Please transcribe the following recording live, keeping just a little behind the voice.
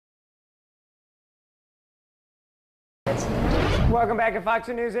Welcome back to Fox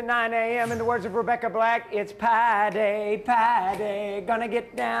News at 9 a.m. In the words of Rebecca Black, it's pie day, gonna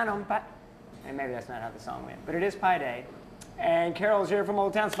get down on pie. And maybe that's not how the song went, but it is pie day. And Carol's here from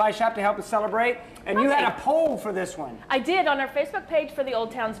Old Town Spice Shop to help us celebrate. And you had a poll for this one. I did on our Facebook page for the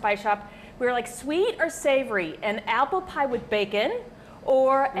Old Town Spice Shop. We were like, sweet or savory, an apple pie with bacon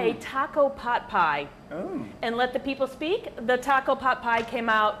or a taco pot pie. And let the people speak. The taco pot pie came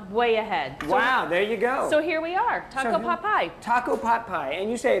out way ahead. So, wow, there you go. So here we are, taco pot pie. Taco pot pie,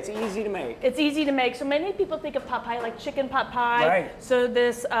 and you say it's easy to make. It's easy to make. So many people think of pot pie like chicken pot pie. Right. So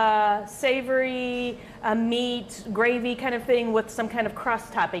this savory meat, gravy kind of thing with some kind of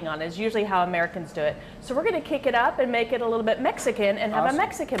crust topping on it is usually how Americans do it. So we're going to kick it up and make it a little bit Mexican and have a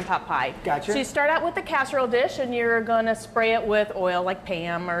Mexican pot pie. Gotcha. So you start out with the casserole dish and you're going to spray it with oil like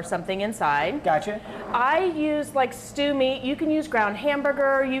Pam or something inside. Gotcha. I use like stew meat. You can use ground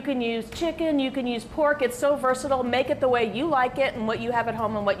hamburger, you can use chicken, you can use pork. It's so versatile. Make it the way you like it and what you have at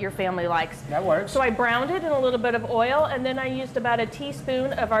home and what your family likes. That works. So I browned it in a little bit of oil, and then I used about a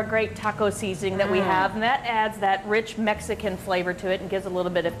teaspoon of our great taco seasoning that we have, and that adds that rich Mexican flavor to it and gives a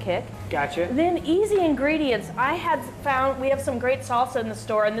little bit of kick. Gotcha. Then easy ingredients. I had found, we have some great salsa in the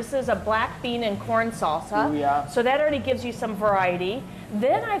store, and this is a black bean and corn salsa. Ooh, yeah. So that already gives you some variety.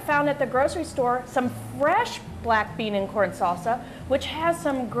 Then I found at the grocery store some fresh black bean and corn salsa, which has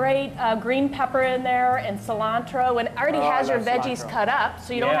some great green pepper in there and cilantro, and already has your veggies cut up,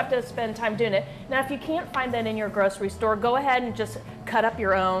 so you don't have to spend time doing it. Now, if you can't find that in your grocery store, go ahead and just cut up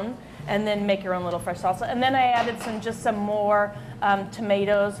your own and then make your own little fresh salsa. And then I added just some more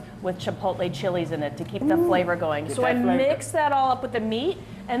tomatoes with chipotle chilies in it to keep the flavor going. So I mix that all up with the meat,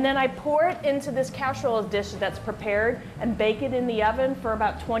 and then I pour it into this casserole dish that's prepared and bake it in the oven for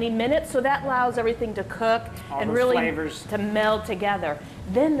about 20 minutes. So that allows everything to cook and really to meld together.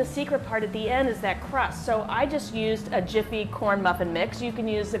 Then the secret part at the end is that crust. So I just used a Jiffy corn muffin mix. You can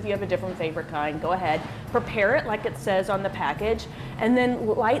use, if you have a different favorite kind, go ahead. Prepare it like it says on the package, and then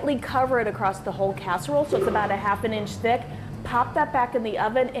lightly cover it across the whole casserole so it's about a ½ inch thick. Pop that back in the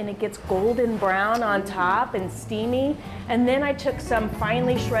oven and it gets golden brown on top and steamy. And then I took some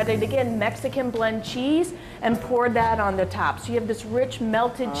finely shredded, again, Mexican blend cheese and poured that on the top. So you have this rich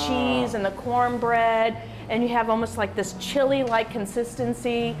melted cheese and the cornbread, and you have almost like this chili-like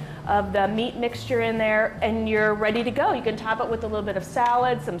consistency of the meat mixture in there, and you're ready to go. You can top it with a little bit of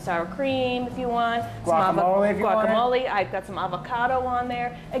salad, some sour cream if you want, guacamole if you want guacamole. I've got some avocado on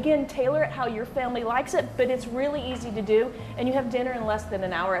there. Again, tailor it how your family likes it, but it's really easy to do, and you have dinner in less than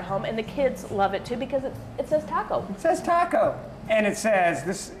an hour at home, and the kids love it too because it says taco. It says taco, and it says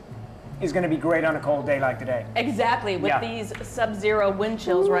this is going to be great on a cold day like today. Exactly. With these sub-zero wind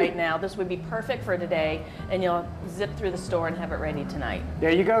chills right now, this would be perfect for today, and you'll zip through the store and have it ready tonight.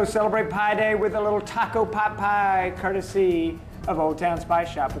 There you go. Celebrate Pie Day with a little taco pot pie, courtesy of Old Town Spice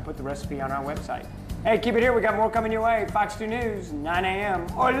Shop. We'll put the recipe on our website. Hey, keep it here. We got more coming your way. Fox 2 News, 9 a.m.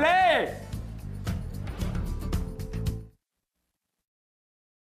 Olde!